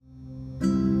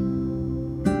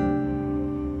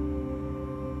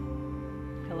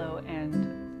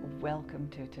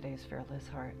welcome to today's Fearless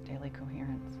Heart Daily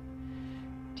Coherence.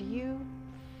 Do you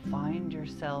find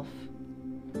yourself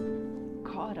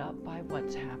caught up by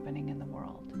what's happening in the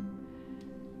world?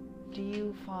 Do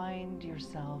you find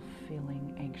yourself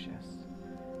feeling anxious?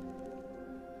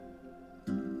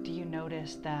 Do you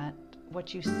notice that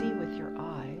what you see with your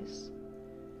eyes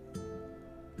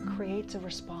creates a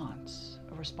response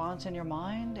in your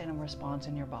mind and a response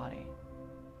in your body?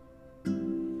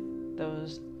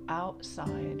 Those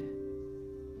outside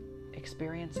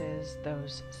experiences,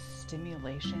 those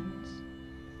stimulations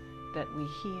that we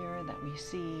hear, that we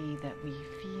see, that we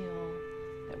feel,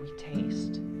 that we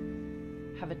taste,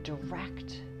 have a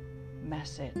direct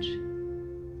message.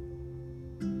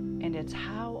 And it's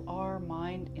how our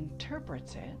mind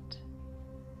interprets it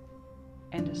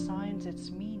and assigns its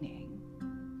meaning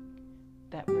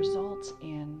that results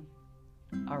in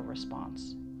our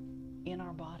response in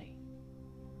our body.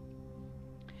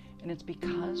 And it's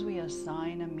because we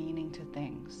assign a meaning to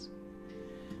things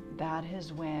that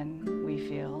is when we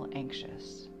feel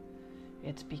anxious.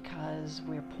 It's because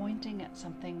we're pointing at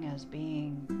something as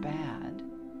being bad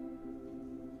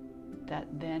that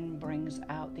then brings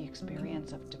out the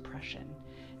experience of depression.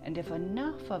 And if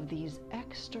enough of these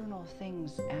external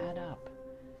things add up,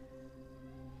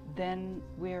 then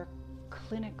we're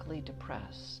clinically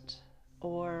depressed,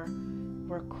 or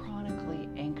we're chronically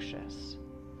anxious,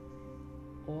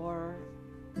 or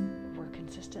we're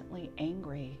consistently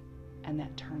angry, and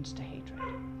that turns to hatred.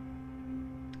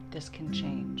 This can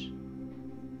change.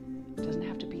 It doesn't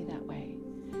have to be that way,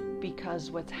 because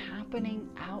what's happening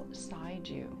outside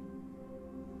you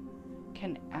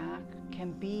can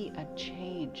be a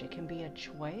change. It can be a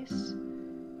choice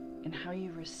in how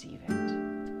you receive it.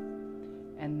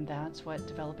 And that's what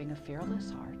developing a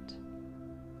fearless heart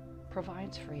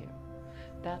provides for you.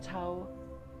 That's how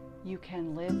you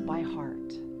can live by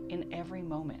heart in every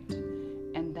moment.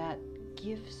 And that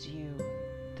gives you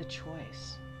the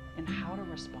choice in how to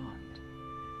respond.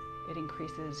 It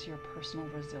increases your personal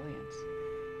resilience.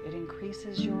 It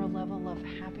increases your level of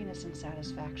happiness and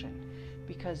satisfaction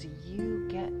because you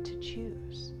get to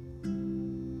choose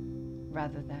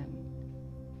rather than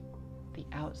the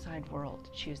outside world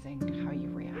choosing how you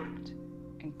react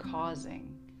and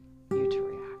causing you to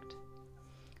react.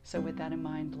 So with that in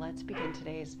mind, let's begin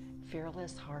today's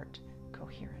Fearless Heart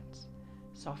Coherence.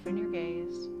 Soften your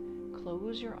gaze,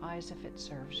 close your eyes if it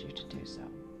serves you to do so,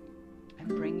 and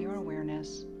bring your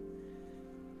awareness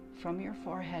from your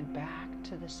forehead back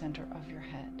to the center of your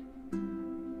head.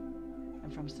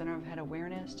 And from center of head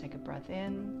awareness, take a breath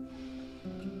in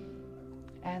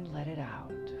and let it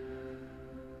out.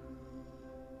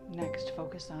 Next,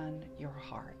 focus on your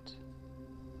heart.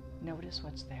 Notice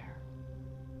what's there.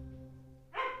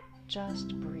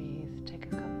 Just breathe. Take a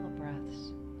couple of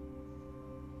breaths.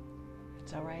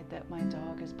 It's all right that my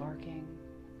dog is barking.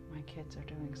 My kids are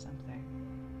doing something.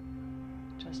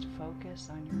 Just focus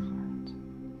on your heart.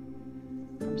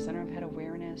 From center of head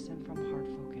awareness and from heart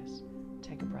focus,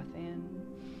 take a breath in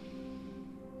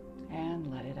and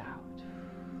let it out.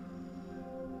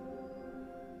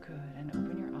 Good. And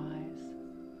open your eyes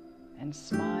and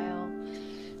smile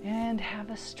and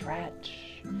have a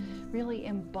stretch. Really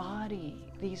embody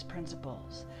these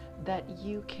principles that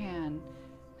you can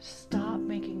stop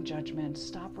making judgments,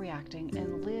 stop reacting,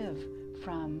 and live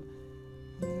from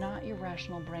not your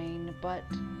rational brain, but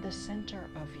the center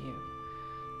of you,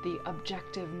 the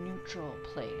objective, neutral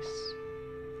place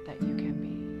that you can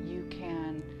be. You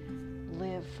can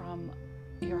live from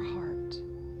your heart,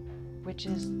 which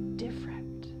is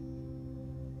different.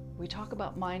 We talk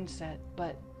about mindset,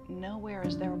 but nowhere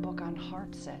is there a book on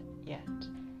heart set yet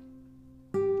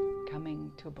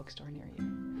coming to a bookstore near you.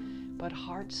 But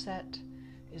heart set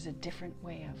is a different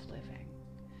way of living.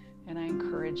 And I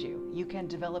encourage you, you can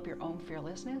develop your own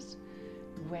fearlessness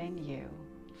when you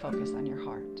focus on your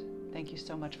heart. Thank you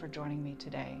so much for joining me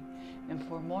today. And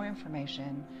for more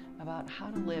information about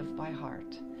how to live by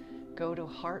heart, go to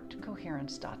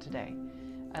heartcoherence.today.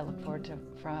 I look forward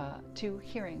to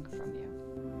hearing from you.